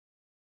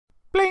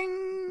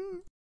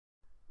Bling!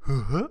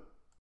 Huh?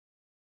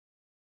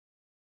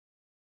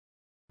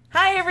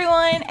 Hi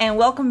everyone, and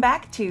welcome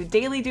back to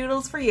Daily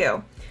Doodles for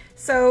You.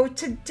 So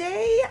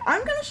today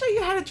I'm going to show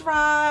you how to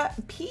draw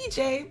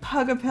PJ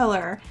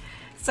Pugapillar.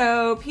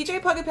 So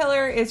PJ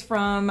Pugapillar is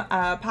from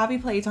Poppy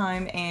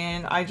Playtime,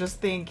 and I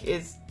just think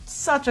is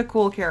such a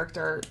cool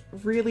character.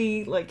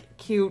 Really like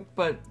cute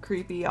but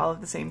creepy all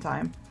at the same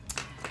time.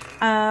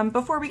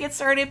 Before we get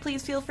started,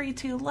 please feel free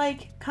to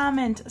like,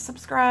 comment,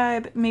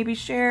 subscribe, maybe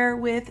share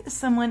with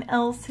someone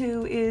else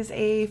who is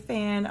a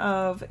fan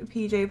of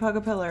PJ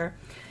Pugapillar.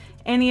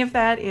 Any of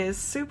that is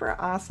super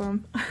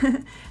awesome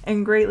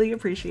and greatly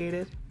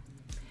appreciated.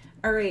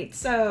 Alright,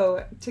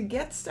 so to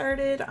get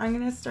started, I'm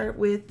going to start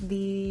with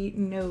the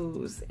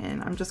nose,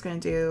 and I'm just going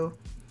to do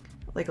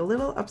like a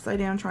little upside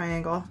down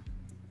triangle,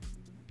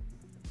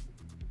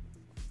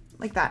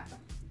 like that.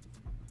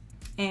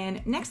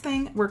 And next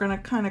thing, we're going to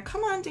kind of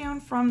come on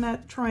down from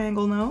that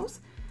triangle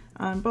nose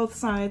on both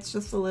sides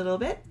just a little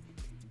bit.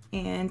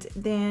 And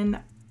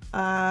then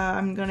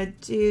I'm going to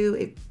do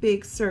a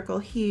big circle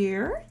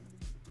here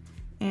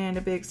and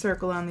a big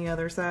circle on the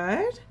other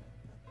side.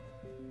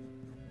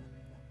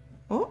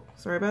 Oh,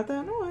 sorry about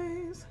that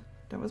noise.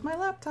 That was my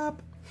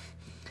laptop.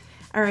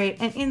 All right,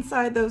 and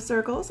inside those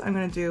circles, I'm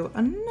going to do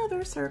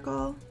another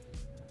circle.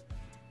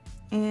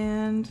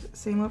 And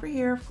same over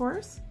here, of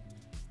course.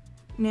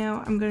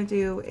 Now I'm going to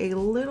do a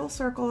little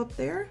circle up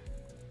there,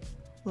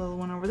 a little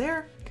one over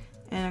there,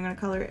 and I'm going to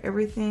color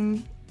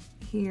everything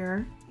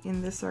here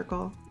in this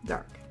circle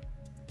dark.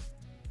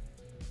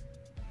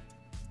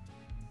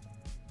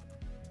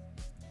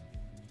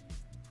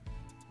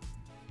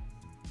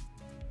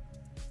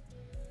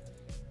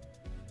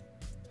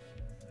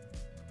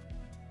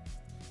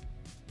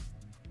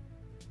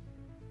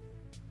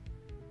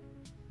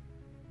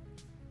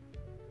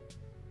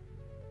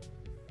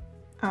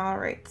 All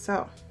right,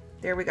 so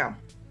there we go.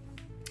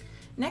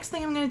 Next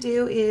thing I'm going to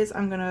do is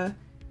I'm going to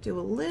do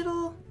a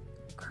little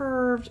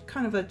curved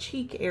kind of a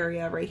cheek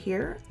area right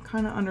here,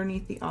 kind of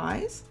underneath the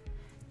eyes,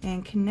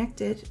 and connect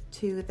it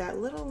to that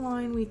little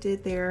line we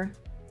did there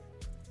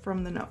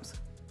from the nose.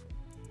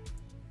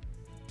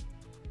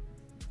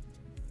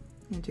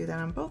 I'm going to do that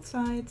on both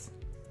sides.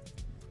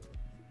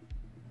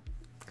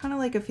 It's kind of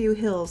like a few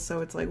hills,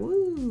 so it's like,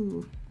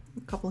 woo,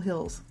 a couple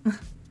hills.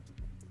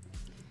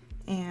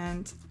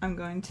 And I'm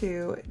going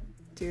to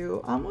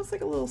do almost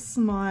like a little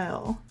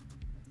smile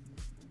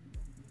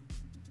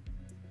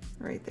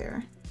right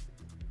there.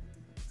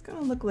 It's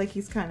gonna look like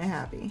he's kind of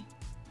happy.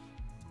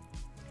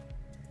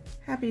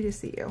 Happy to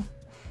see you.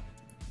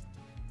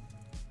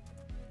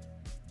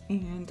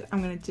 And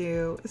I'm gonna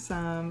do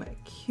some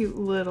cute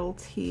little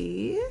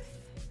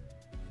teeth.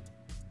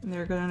 And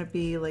they're gonna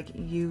be like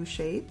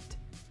U-shaped.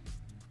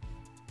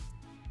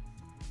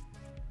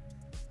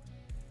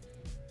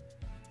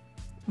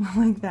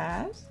 Like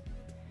that.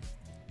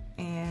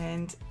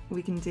 And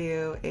we can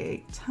do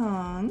a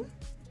tongue.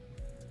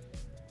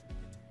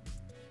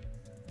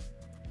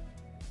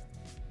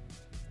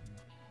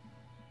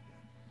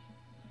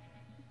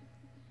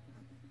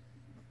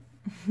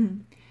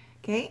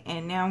 Okay,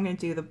 and now I'm going to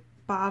do the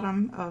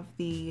bottom of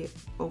the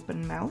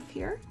open mouth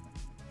here.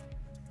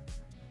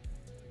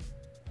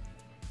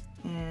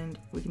 And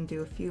we can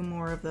do a few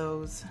more of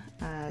those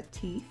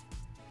teeth,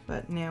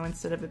 but now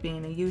instead of it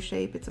being a U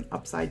shape, it's an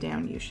upside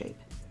down U shape.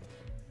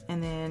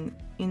 And then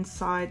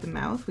inside the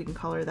mouth, we can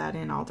color that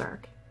in all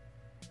dark.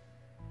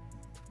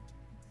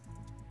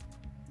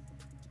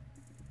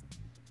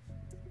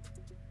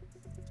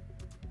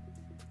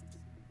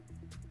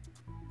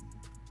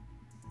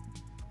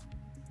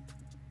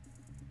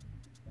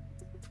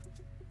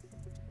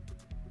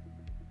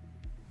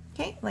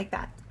 Okay, like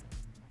that.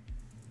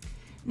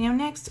 Now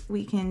next,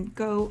 we can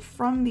go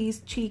from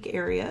these cheek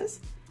areas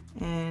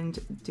and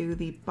do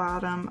the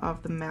bottom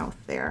of the mouth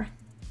there.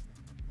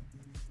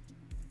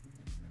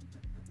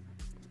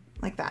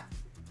 Like that.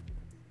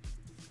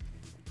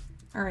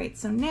 All right,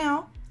 so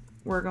now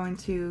we're going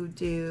to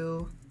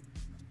do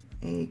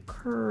a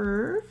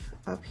curve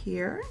up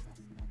here.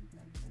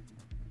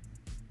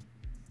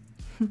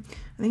 I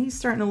think he's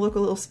starting to look a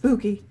little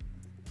spooky.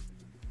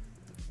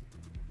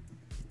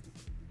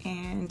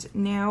 And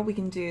now we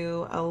can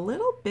do a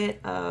little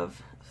bit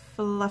of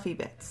fluffy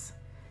bits.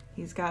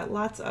 He's got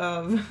lots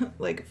of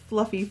like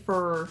fluffy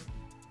fur.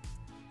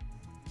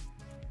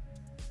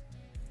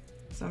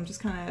 So I'm just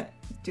kind of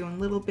doing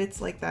little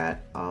bits like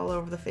that all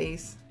over the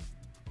face.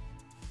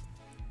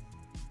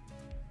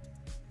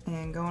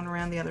 And going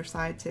around the other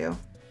side too.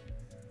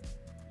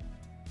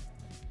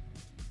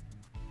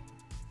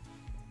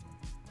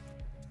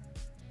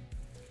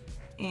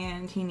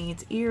 And he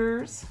needs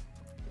ears.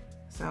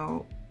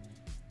 So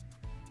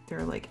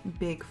they're like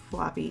big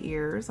floppy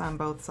ears on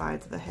both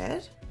sides of the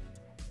head.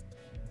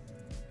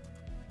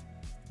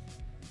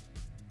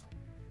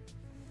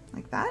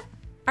 Like that.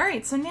 All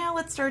right, so now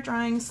let's start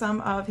drawing some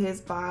of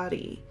his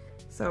body.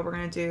 So we're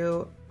gonna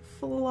do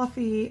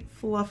fluffy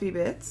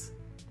bits.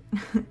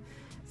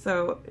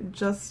 So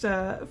just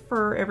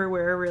fur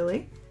everywhere,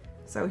 really.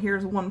 So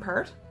here's one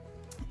part,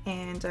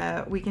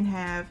 and we can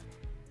have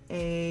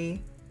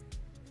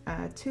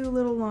two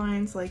little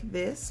lines like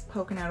this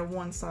poking out of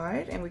one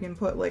side, and we can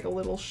put like a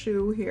little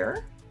shoe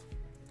here.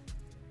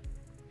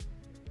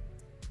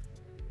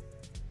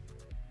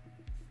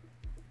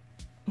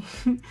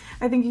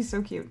 I think he's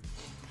so cute.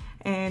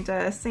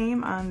 And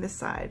same on this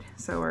side.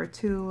 So our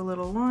two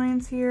little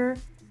lines here,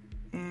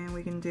 and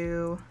we can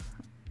do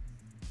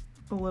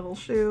a little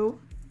shoe.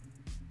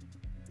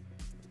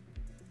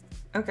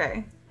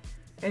 Okay,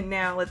 and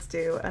now let's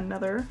do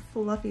another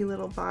fluffy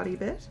little body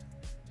bit.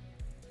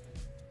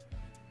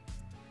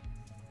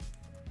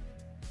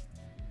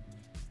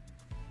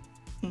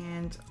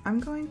 And I'm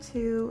going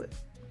to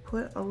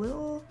put a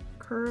little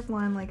curved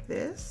line like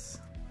this,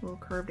 a little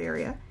curved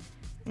area,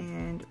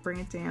 and bring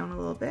it down a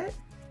little bit.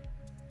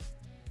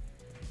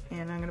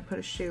 And I'm going to put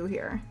a shoe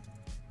here.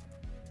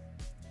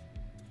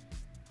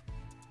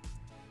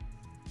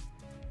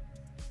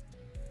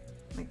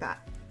 Like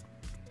that.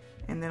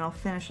 And then I'll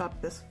finish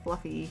up this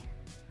fluffy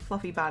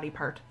body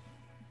part.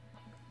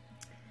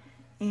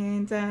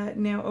 And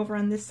now over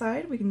on this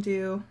side we can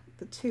do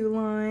the two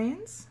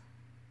lines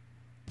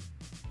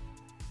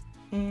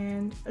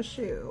and a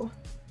shoe.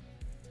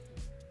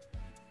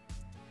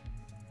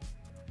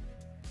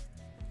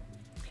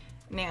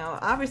 Now,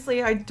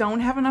 obviously I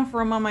don't have enough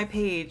room on my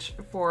page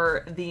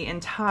for the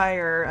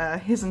entire,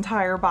 his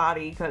entire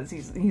body, because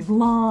he's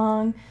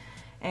long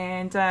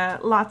and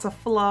lots of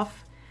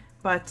fluff,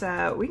 but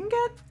we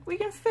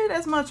can fit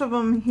as much of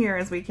him here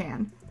as we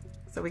can.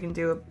 So we can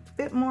do a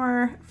bit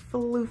more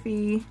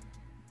floofiness.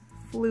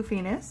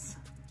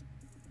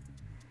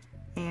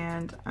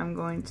 And I'm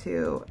going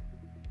to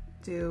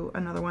do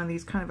another one of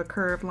these kind of a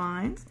curved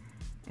lines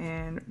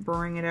and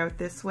bring it out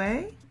this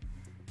way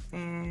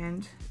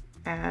and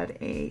add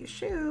a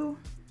shoe,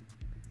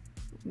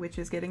 which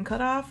is getting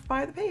cut off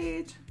by the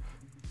page.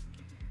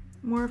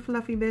 More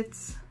fluffy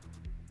bits.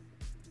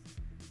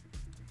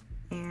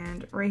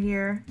 And right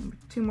here,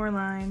 two more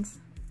lines,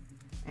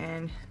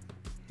 and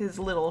his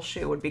little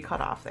shoe would be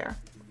cut off there.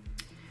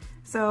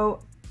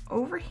 So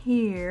over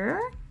here,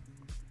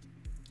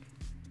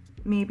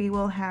 maybe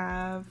we'll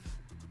have,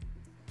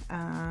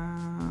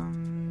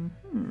 I'm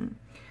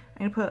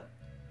gonna put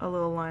a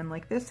little line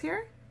like this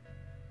here,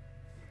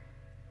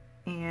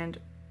 and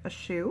a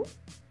shoe,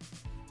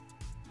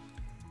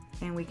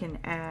 and we can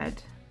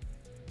add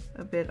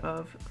a bit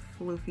of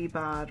floofy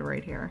bod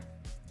right here.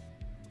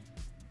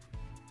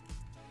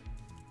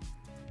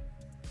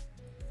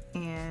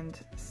 And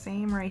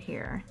same right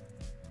here.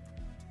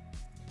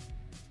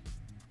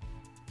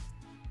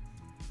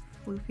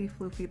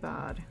 Floofy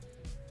bod.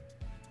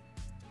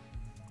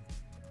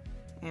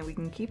 And we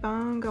can keep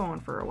on going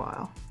for a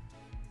while.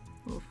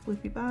 A little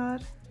floofy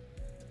bod,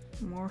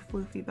 more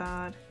floofy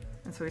bod.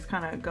 And so he's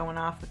kind of going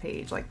off the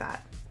page like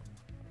that.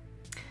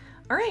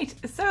 All right,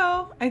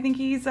 so I think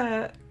he's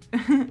I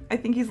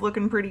think he's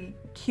looking pretty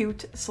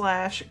cute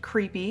 /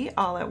 creepy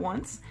all at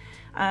once.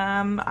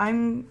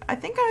 I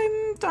think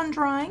I'm done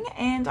drawing,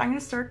 and I'm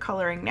gonna start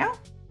coloring now.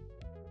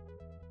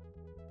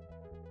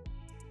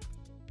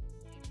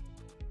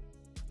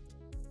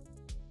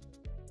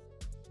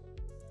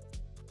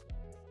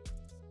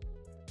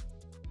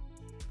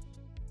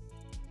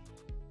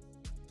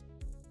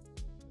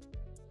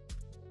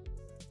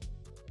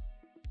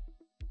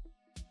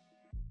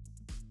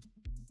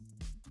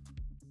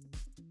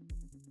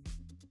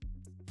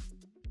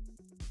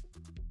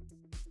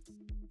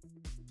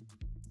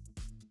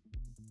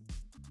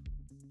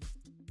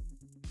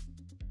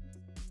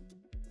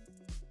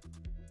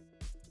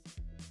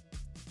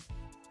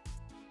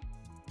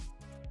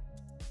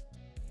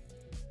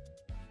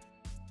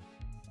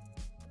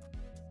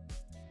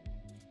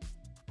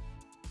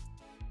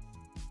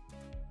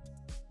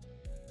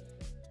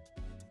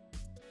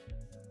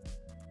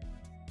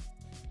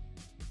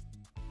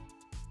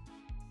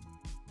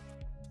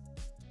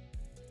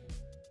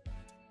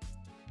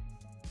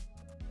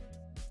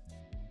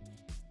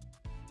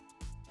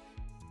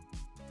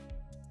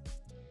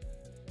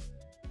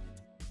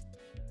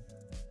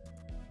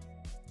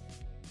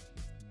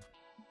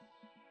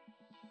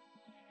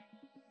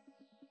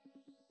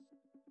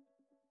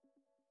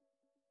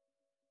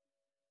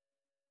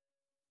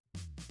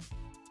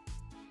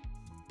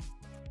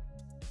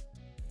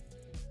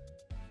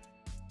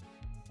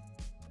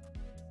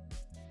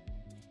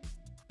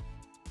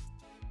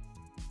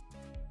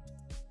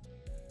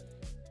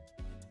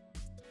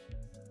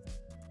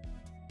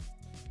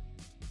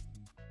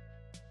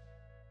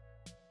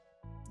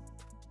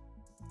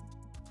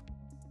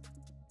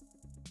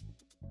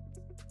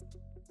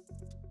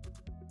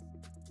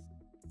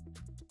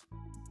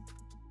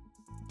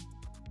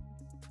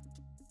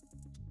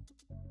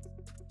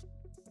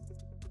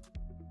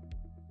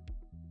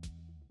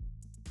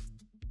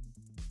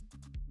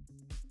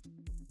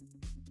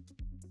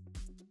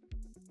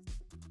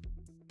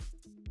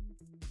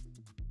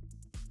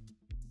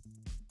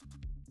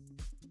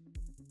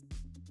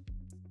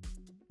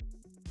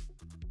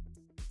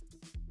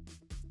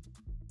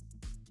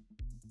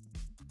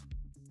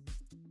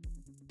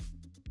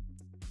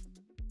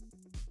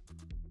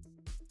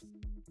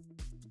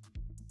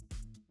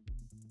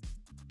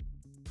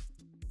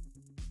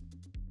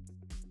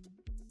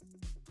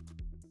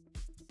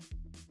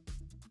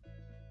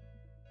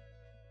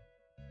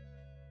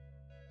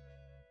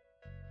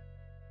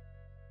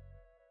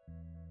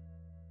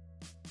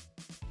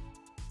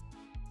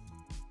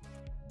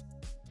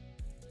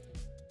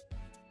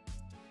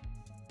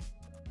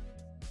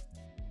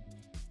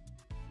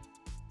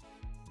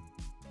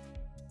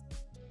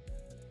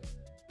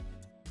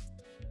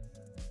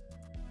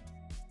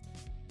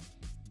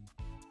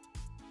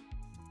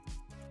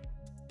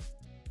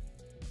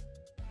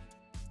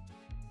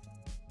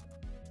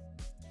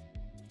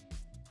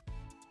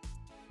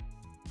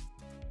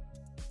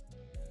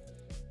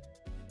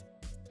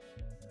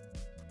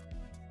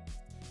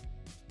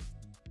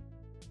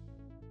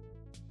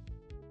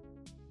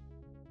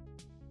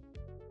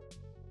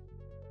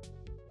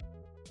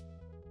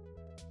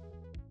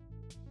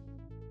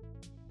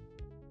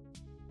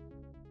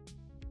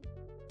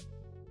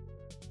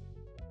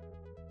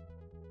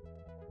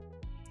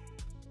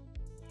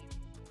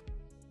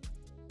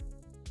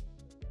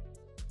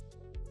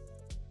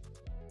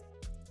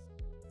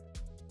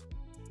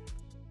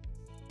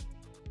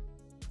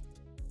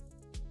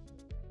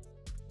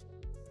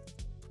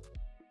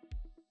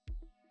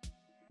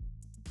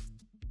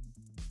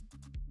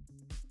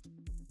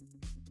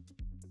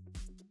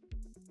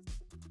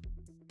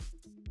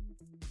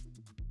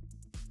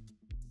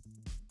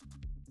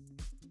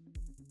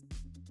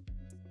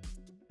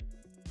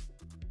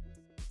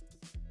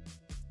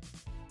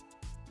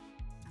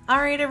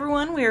 Alright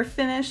everyone, we are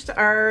finished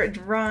our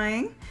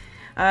drawing.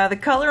 The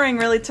coloring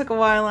really took a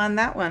while on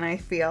that one, I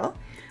feel.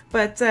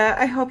 But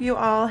I hope you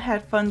all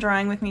had fun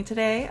drawing with me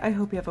today. I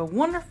hope you have a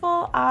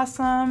wonderful,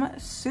 awesome,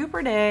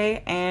 super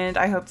day, and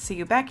I hope to see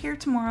you back here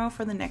tomorrow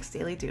for the next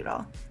Daily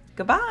Doodle.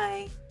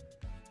 Goodbye!